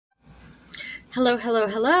Hello, hello,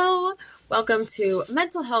 hello. Welcome to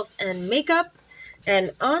Mental Health and Makeup.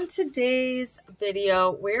 And on today's video,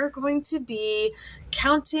 we're going to be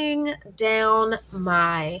counting down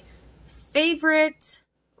my favorite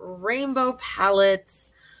rainbow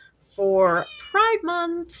palettes for Pride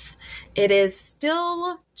Month. It is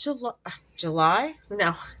still July?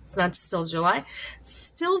 No, it's not still July. It's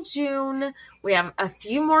still June. We have a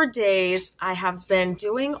few more days. I have been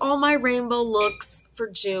doing all my rainbow looks for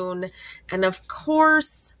June. And of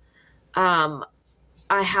course, I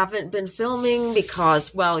haven't been filming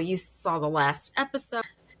because, well, you saw the last episode.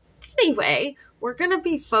 Anyway, we're going to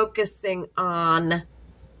be focusing on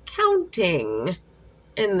counting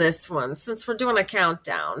in this one since we're doing a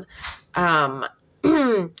countdown.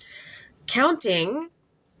 Counting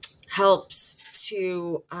helps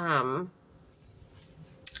to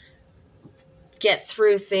get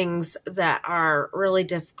through things that are really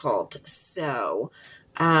difficult. So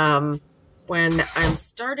when I'm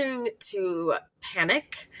starting to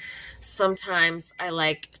panic, sometimes I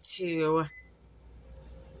like to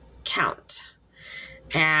count.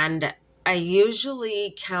 And I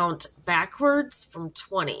usually count backwards from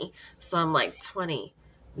 20. So I'm like 20,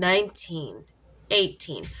 19,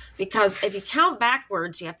 18. Because if you count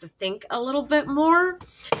backwards, you have to think a little bit more.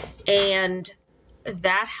 And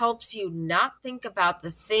that helps you not think about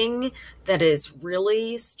the thing that is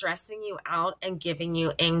really stressing you out and giving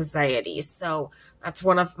you anxiety. So that's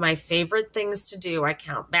one of my favorite things to do. I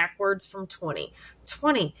count backwards from 20,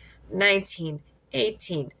 20, 19,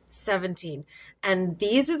 18, 17. And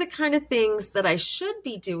these are the kind of things that I should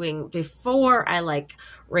be doing before I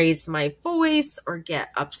raise my voice or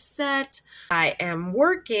get upset. I am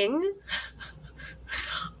working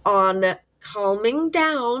on calming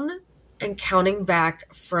down and counting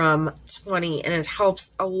back from 20, and it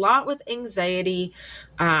helps a lot with anxiety.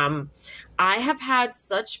 I have had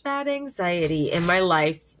such bad anxiety in my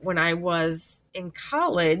life when I was in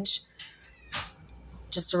college.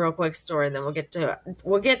 Just a real quick story, and then we'll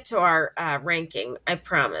get to our ranking, I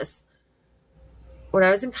promise. When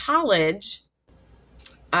I was in college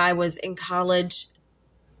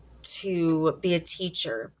to be a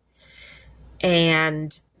teacher,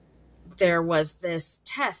 and there was this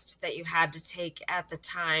test that you had to take at the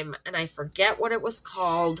time, and I forget what it was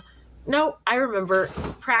called. No, I remember,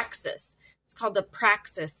 Praxis. It's called the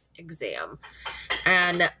Praxis exam.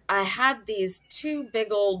 And I had these two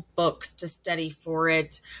big old books to study for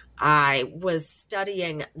it. I was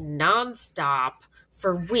studying nonstop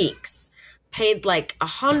for weeks, paid like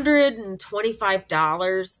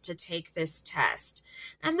 $125 to take this test.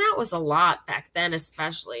 And that was a lot back then,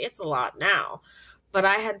 especially. It's a lot now. But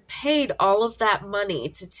I had paid all of that money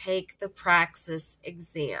to take the Praxis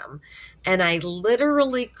exam. And I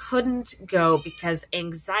literally couldn't go because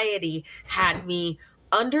anxiety had me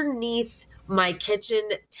underneath my kitchen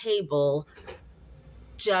table,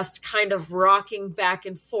 just kind of rocking back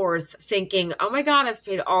and forth, thinking, oh my God, I've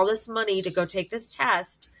paid all this money to go take this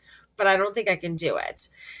test, but I don't think I can do it.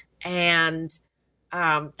 And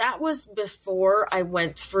that was before I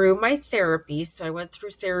went through my therapy. So I went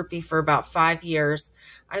through therapy for about 5 years.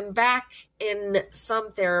 I'm back in some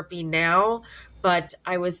therapy now, but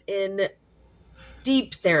I was in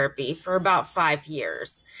deep therapy for about 5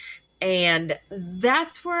 years. And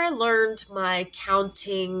that's where I learned my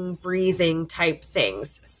counting, breathing type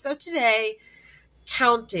things. So today,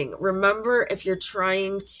 counting. Remember, if you're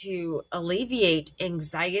trying to alleviate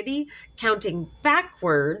anxiety, counting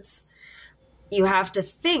backwards, you have to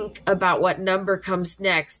think about what number comes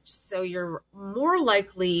next, so you're more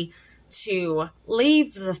likely to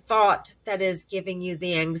leave the thought that is giving you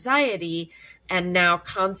the anxiety and now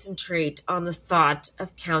concentrate on the thought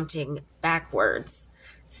of counting backwards.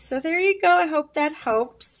 So there you go. I hope that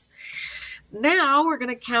helps. Now we're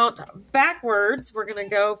going to count backwards. We're going to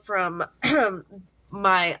go from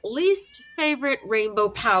my least favorite rainbow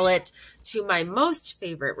palette to my most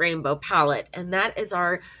favorite rainbow palette, and that is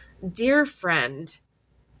our dear friend,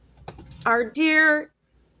 our dear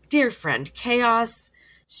friend, Chaos.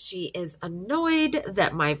 She is annoyed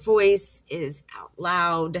that my voice is out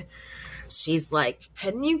loud. She's like,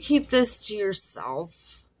 couldn't you keep this to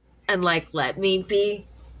yourself and let me be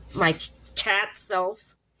my cat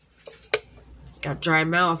self? Got dry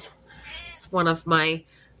mouth. It's one of my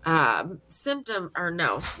side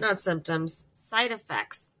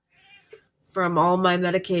effects from all my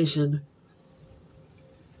medication.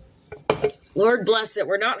 Lord bless it.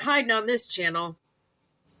 We're not hiding on this channel.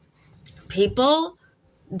 People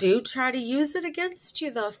do try to use it against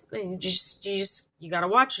you, though. You got to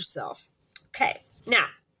watch yourself. Okay. Now,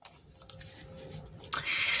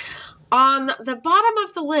 On the bottom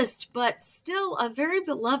of the list, but still a very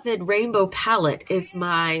beloved rainbow palette, is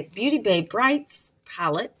my Beauty Bay Brights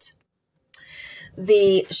palette.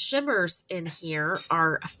 The shimmers in here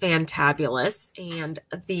are fantabulous, and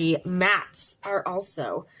the mattes are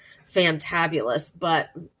also fantabulous, but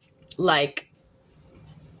like,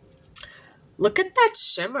 look at that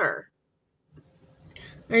shimmer.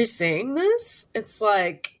 Are you seeing this? It's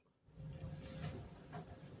like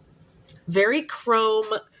very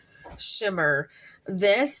chrome shimmer.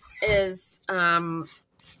 This is a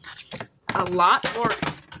lot more.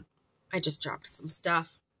 I just dropped some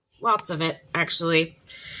stuff. Lots of it, actually.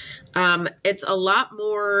 It's a lot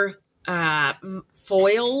more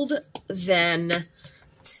foiled than,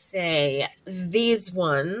 say, these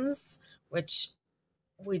ones, which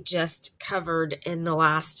we just covered in the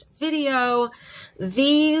last video.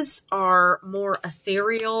 These are more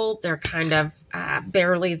ethereal. They're kind of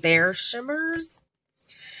barely there shimmers.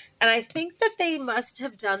 And I think that they must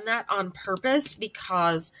have done that on purpose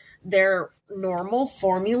because their normal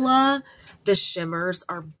formula, the shimmers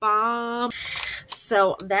are bomb.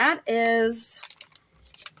 So that is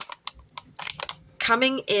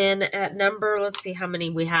coming in at number, let's see how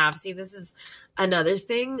many we have. See, this is another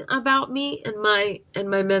thing about me and my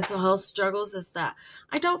mental health struggles, is that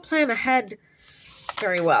I don't plan ahead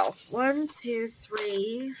very well. 1, 2,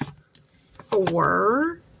 3,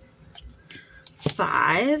 4,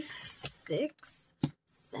 5, 6,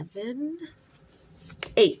 7,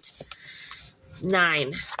 8,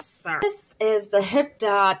 9. Sorry. This is the Hip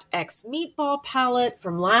Dot X Meatball palette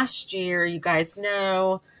from last year. You guys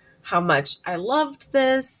know how much I loved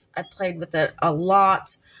this. I played with it a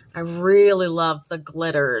lot. I really love the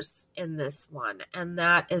glitters in this one, and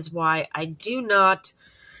that is why I did not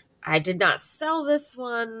sell this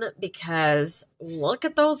one, because look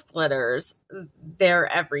at those glitters.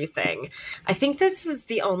 They're everything. I think this is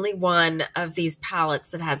the only one of these palettes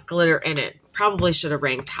that has glitter in it. Probably should have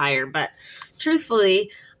ranked higher, but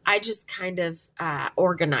truthfully, I just kind of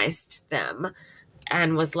organized them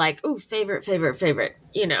and was like, ooh, favorite, favorite, favorite.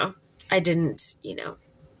 You know, I didn't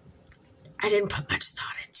put much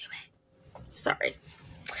thought into it. Sorry.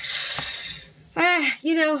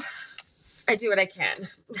 You know, I do what I can.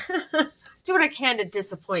 Do what I can to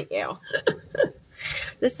disappoint you.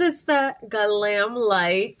 This is the Glam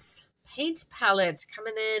Light paint palette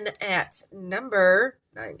coming in at number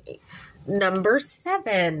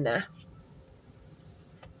 7.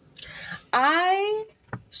 I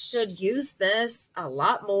should use this a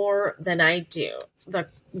lot more than I do. The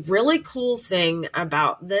really cool thing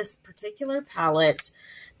about this particular palette,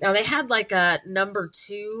 now they had like a number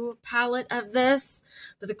 2 palette of this,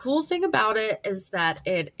 but the cool thing about it is that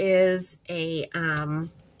it is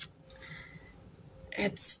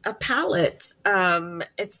it's a palette.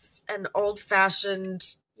 It's an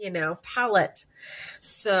old-fashioned, palette.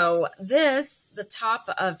 So this, the top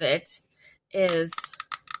of it is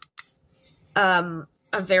a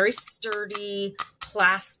very sturdy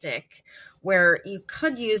plastic, where you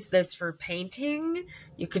could use this for painting.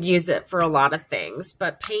 You could use it for a lot of things,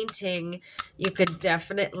 but painting, you could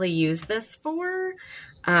definitely use this for.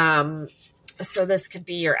 So this could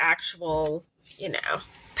be your actual,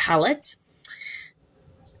 palette.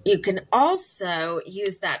 You can also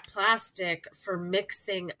use that plastic for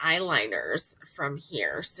mixing eyeliners from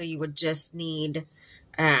here. So you would just need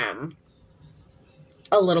a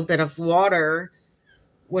little bit of water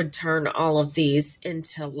would turn all of these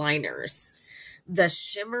into liners. The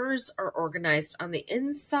shimmers are organized on the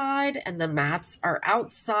inside and the mattes are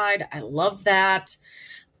outside. I love that.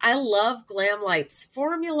 I love Glam Light's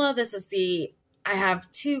formula. I have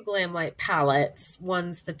 2 Glam Light palettes.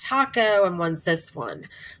 One's the taco and one's this one.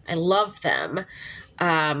 I love them.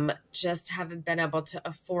 Just haven't been able to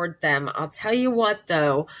afford them. I'll tell you what,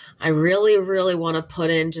 though, I really, really want to put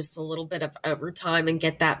in just a little bit of overtime and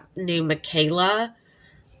get that new Michaela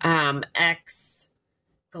X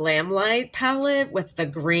Glam Light palette with the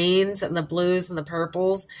greens and the blues and the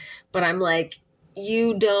purples. But I'm like,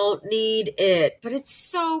 you don't need it. But it's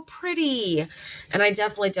so pretty. And I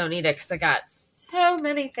definitely don't need it because I got so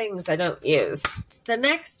many things I don't use. The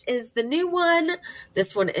next is the new one.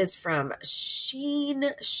 This one is from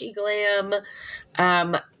Shein, She Glam.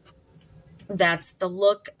 That's the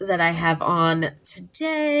look that I have on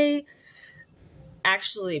today.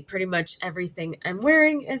 Actually, pretty much everything I'm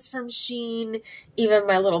wearing is from Shein. Even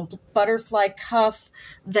my little butterfly cuff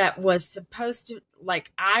that was supposed to,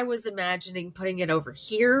 I was imagining putting it over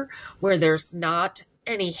here where there's not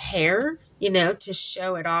any hair, to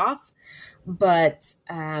show it off. But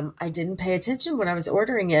I didn't pay attention when I was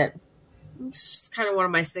ordering it. It's just kind of one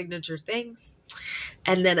of my signature things.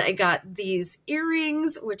 And then I got these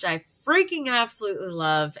earrings, which I freaking absolutely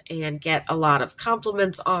love and get a lot of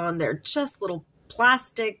compliments on. They're just little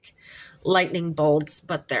plastic lightning bolts,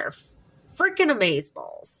 but they're freaking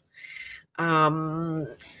amazeballs.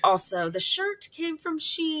 Also, the shirt came from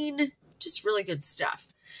Shein. Just really good stuff.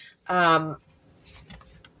 The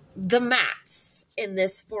mats in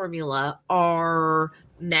this formula are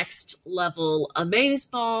next level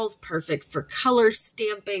amazeballs, perfect for color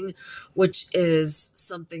stamping, which is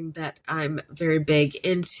something that I'm very big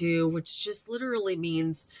into, which just literally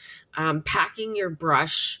means packing your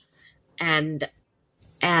brush and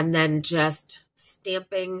then just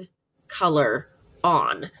stamping color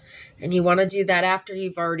on. And you want to do that after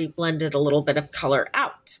you've already blended a little bit of color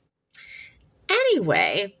out.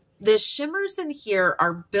 Anyway, the shimmers in here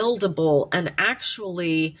are buildable and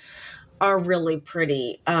actually are really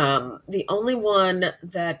pretty. The only one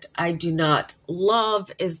that I do not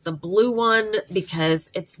love is the blue one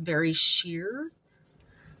because it's very sheer.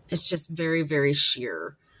 It's just very, very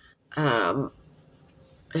sheer.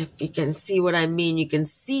 If you can see what I mean, you can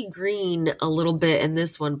see green a little bit in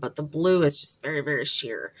this one, but the blue is just very, very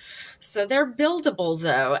sheer. So they're buildable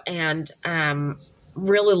though, and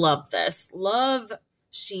really love this. Love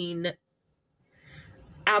Shein.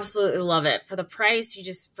 Absolutely love it. For the price, you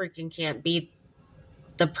just freaking can't beat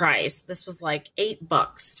the price. This was like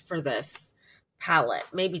 $8 for this palette,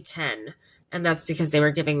 maybe 10. And that's because they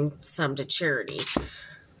were giving some to charity.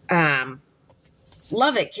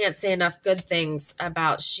 Love it. Can't say enough good things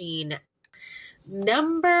about Shein.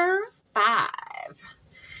 Number 5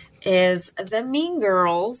 is the Mean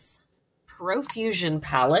Girls Profusion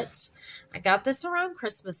palette. I got this around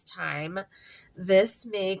Christmas time. This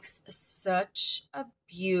makes such a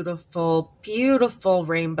beautiful, beautiful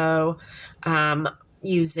rainbow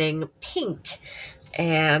using pink.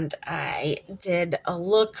 And I did a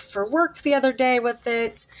look for work the other day with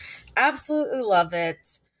it. Absolutely love it.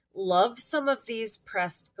 Love some of these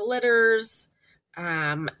pressed glitters.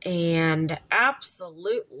 And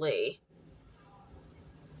absolutely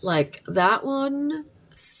like that one.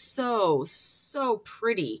 So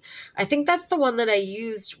pretty. I think that's the one that I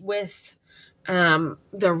used with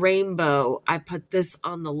the rainbow. I put this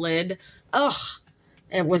on the lid. Ugh,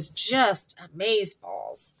 it was just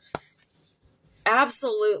amazeballs.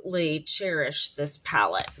 Absolutely cherish this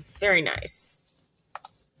palette. Very nice.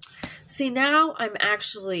 See, now I'm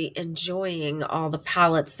actually enjoying all the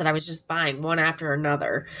palettes that I was just buying one after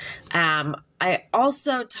another. I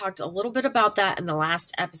also talked a little bit about that in the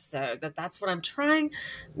last episode, that's what I'm trying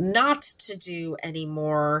not to do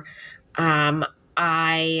anymore.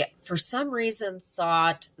 I, for some reason,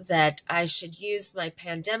 thought that I should use my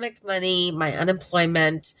pandemic money, my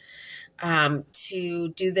unemployment, to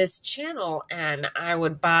do this channel, and I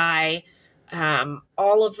would buy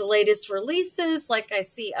all of the latest releases like I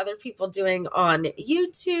see other people doing on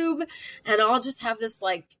YouTube, and I'll just have this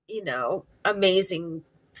amazing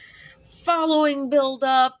following build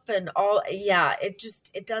up and all. Yeah, it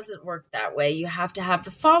doesn't work that way. You have to have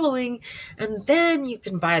the following and then you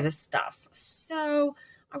can buy the stuff. So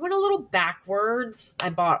I went a little backwards.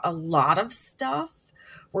 I bought a lot of stuff.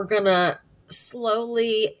 We're gonna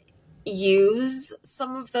slowly use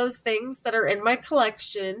some of those things that are in my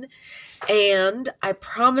collection, and I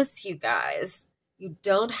promise you guys, you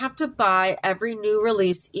don't have to buy every new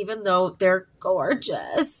release, even though they're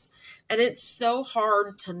gorgeous. And it's so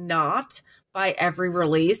hard to not buy every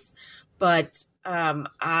release, but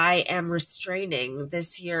I am restraining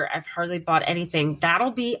this year. I've hardly bought anything.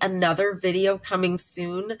 That'll be another video coming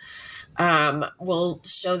soon. We'll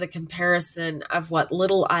show the comparison of what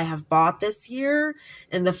little I have bought this year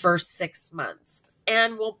in the first 6 months.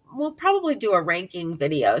 And we'll probably do a ranking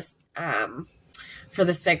videos for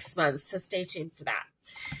the 6 months, so stay tuned for that.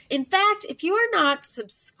 In fact, if you are not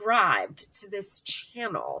subscribed to this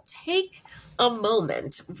channel, take a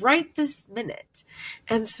moment right this minute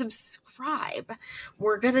and subscribe.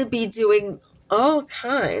 We're going to be doing all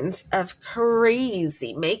kinds of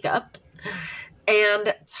crazy makeup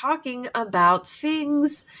and talking about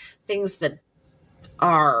things that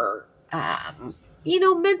are,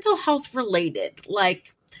 mental health related,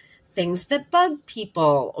 like things that bug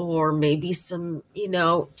people, or maybe some,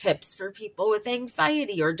 tips for people with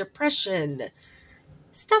anxiety or depression,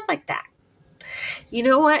 stuff like that. You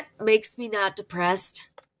know what makes me not depressed?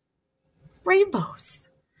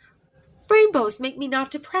 Rainbows. Rainbows make me not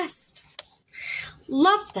depressed.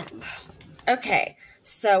 Love them. Okay,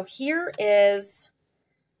 so here is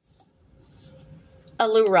a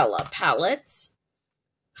Lurella palette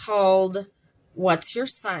called What's Your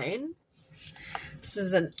Sign? This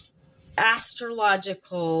is an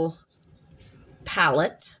astrological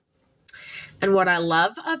palette. And what I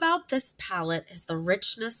love about this palette is the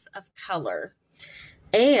richness of color,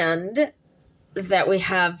 and that we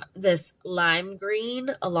have this lime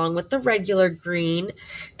green along with the regular green,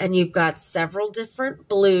 and you've got several different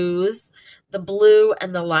blues, the blue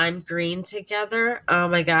and the lime green together. Oh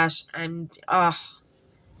my gosh,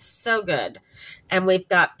 so good. And we've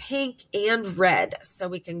got pink and red, so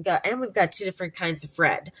we can go, and we've got two different kinds of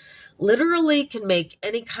red. Literally can make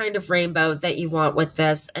any kind of rainbow that you want with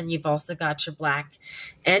this, and you've also got your black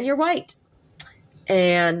and your white.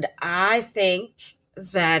 And I think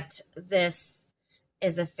that this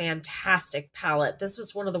is a fantastic palette. This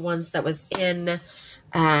was one of the ones that was in,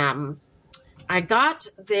 I got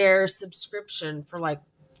their subscription for like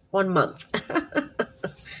 1 month.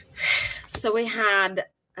 So we had,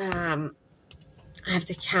 I have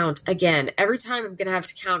to count again. Every time I'm going to have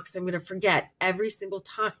to count because I'm going to forget every single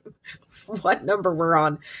time what number we're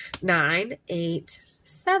on. 9, 8,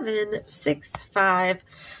 7, 6, 5.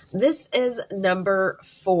 This is number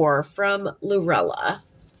 4 from Lurella.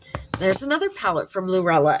 There's another palette from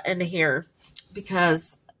Lurella in here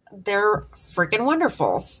because they're freaking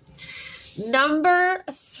wonderful. Number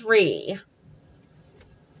 3.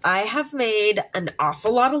 I have made an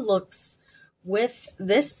awful lot of looks with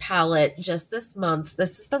this palette just this month.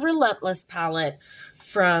 This is the Relentless palette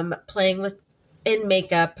from Playing with in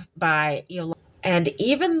Makeup by Yolanda. And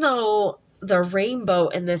even though the rainbow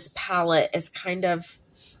in this palette is kind of,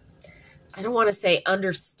 I don't want to say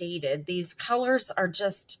understated, these colors are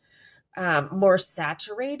just more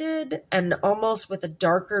saturated and almost with a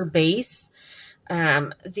darker base.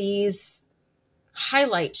 These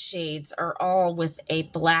highlight shades are all with a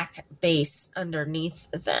black base underneath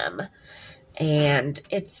them. And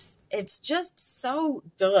it's just so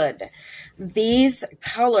good. These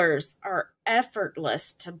colors are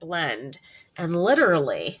effortless to blend. And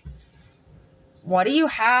literally, what do you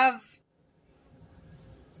have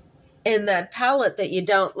in that palette that you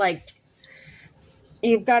don't like?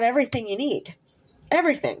 You've got everything you need.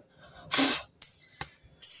 Everything.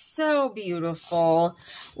 So beautiful.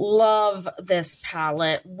 Love this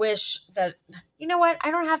palette. Wish that, you know what?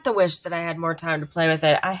 I don't have to wish that I had more time to play with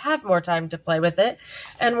it. I have more time to play with it,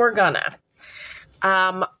 and we're gonna.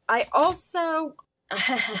 I also,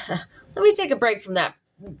 let me take a break from that.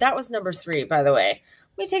 That was number 3, by the way.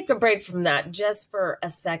 Let me take a break from that just for a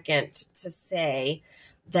second to say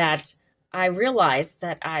that I realized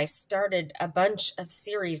that I started a bunch of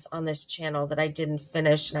series on this channel that I didn't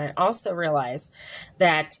finish. And I also realized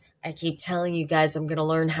that I keep telling you guys I'm going to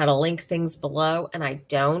learn how to link things below, and I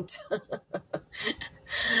don't.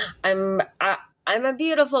 I'm a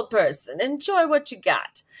beautiful person. Enjoy what you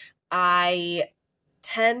got. I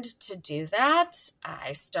tend to do that.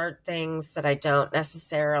 I start things that I don't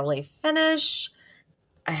necessarily finish.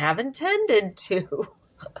 I have intended to.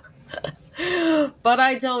 But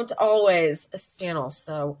I don't always channel,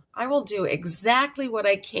 so I will do exactly what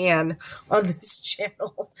I can on this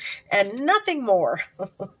channel and nothing more.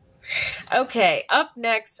 Okay, up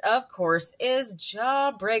next, of course, is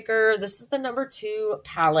Jawbreaker. This is the number 2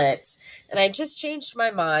 palette, and I just changed my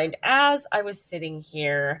mind as I was sitting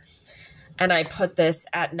here, and I put this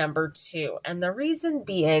at number 2. And the reason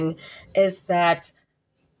being is that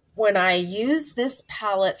when I use this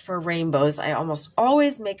palette for rainbows, I almost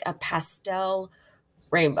always make a pastel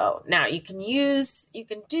rainbow. Now, you can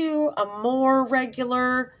do a more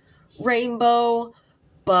regular rainbow,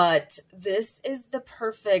 but this is the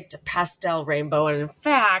perfect pastel rainbow. And in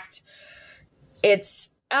fact,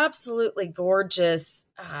 it's absolutely gorgeous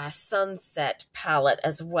sunset palette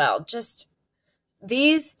as well. Just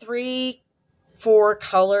these 4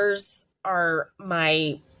 colors are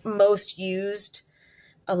my most used,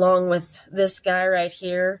 along with this guy right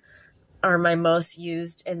here, are my most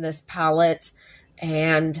used in this palette.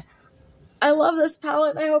 And I love this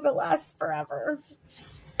palette. I hope it lasts forever.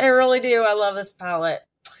 I really do. I love this palette.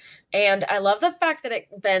 And I love the fact that it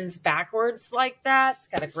bends backwards like that. It's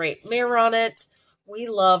got a great mirror on it. We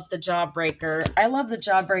love the Jawbreaker. I love the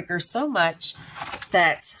Jawbreaker so much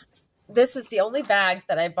that this is the only bag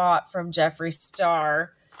that I bought from Jeffree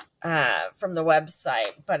Star from the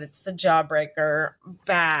website, but it's the Jawbreaker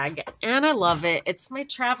bag, and I love it. It's my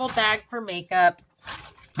travel bag for makeup.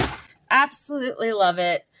 Absolutely love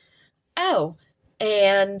it. Oh,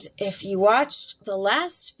 and if you watched the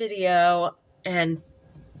last video and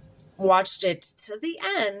watched it to the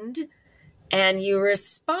end, and you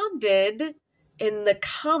responded in the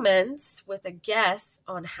comments with a guess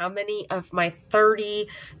on how many of my 30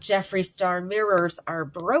 Jeffree Star mirrors are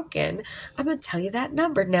broken, I'm going to tell you that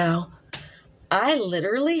number now. I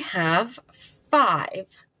literally have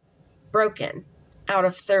 5 broken out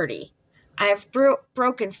of 30. I have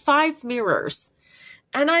broken 5 mirrors.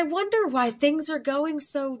 And I wonder why things are going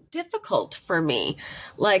so difficult for me.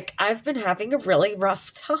 Like, I've been having a really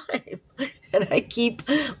rough time. And I keep,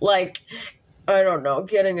 like, I don't know,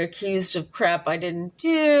 getting accused of crap I didn't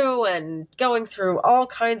do and going through all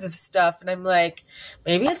kinds of stuff. And I'm like,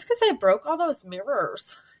 maybe it's because I broke all those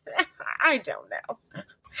mirrors. I don't know.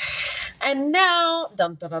 And now,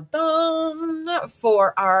 dun, dun, dun, dun,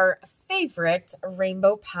 for our favorite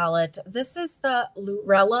rainbow palette. This is the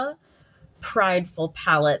Lurella Prideful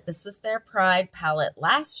palette. This was their Pride palette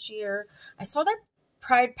last year. I saw their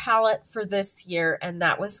Pride palette for this year, and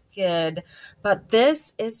that was good. But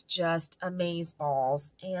this is just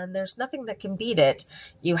amazeballs, and there's nothing that can beat it.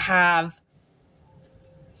 You have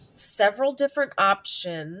several different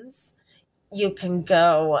options. You can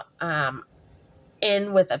go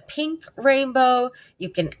in with a pink rainbow. You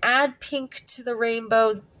can add pink to the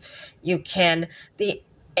rainbow. You can,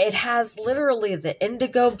 it has literally the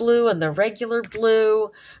indigo blue and the regular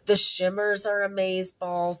blue. The shimmers are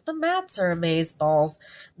amazeballs. The mattes are amazeballs.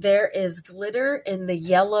 There is glitter in the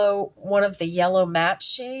yellow, one of the yellow matte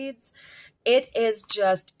shades. It is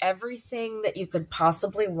just everything that you could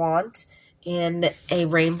possibly want in a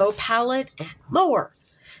rainbow palette and more.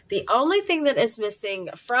 The only thing that is missing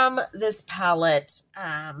from this palette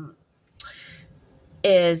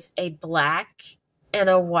is a black and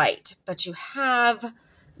a white, but you have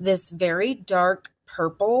this very dark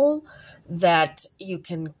purple that you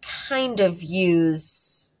can kind of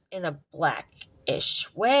use in a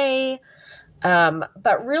blackish way.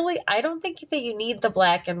 But really, I don't think that you need the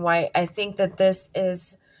black and white. I think that this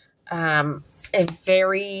is a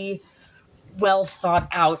very well thought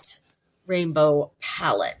out rainbow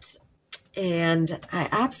palette. And I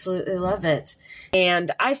absolutely love it.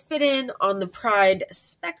 And I fit in on the Pride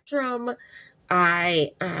spectrum.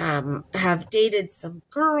 I have dated some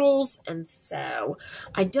girls, and so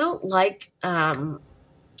I don't like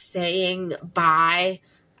saying bye.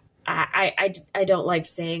 I don't like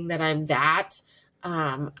saying that I'm that.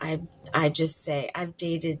 I just say I've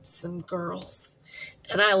dated some girls,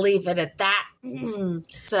 and I leave it at that.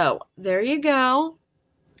 So there you go.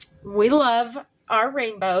 We love our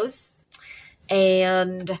rainbows,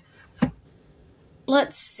 and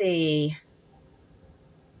let's see.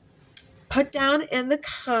 Put down in the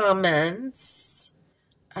comments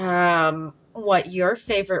what your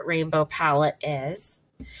favorite rainbow palette is.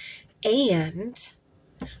 And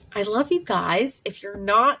I love you guys. If you're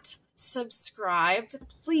not subscribed,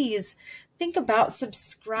 please think about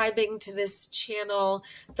subscribing to this channel.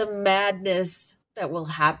 The madness that will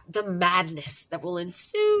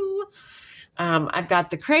ensue. I've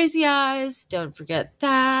got the crazy eyes. Don't forget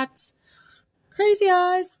that. Crazy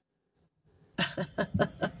eyes.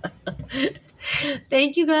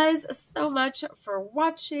 Thank you guys so much for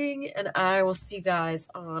watching, and I will see you guys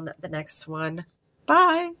on the next one.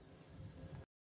 Bye.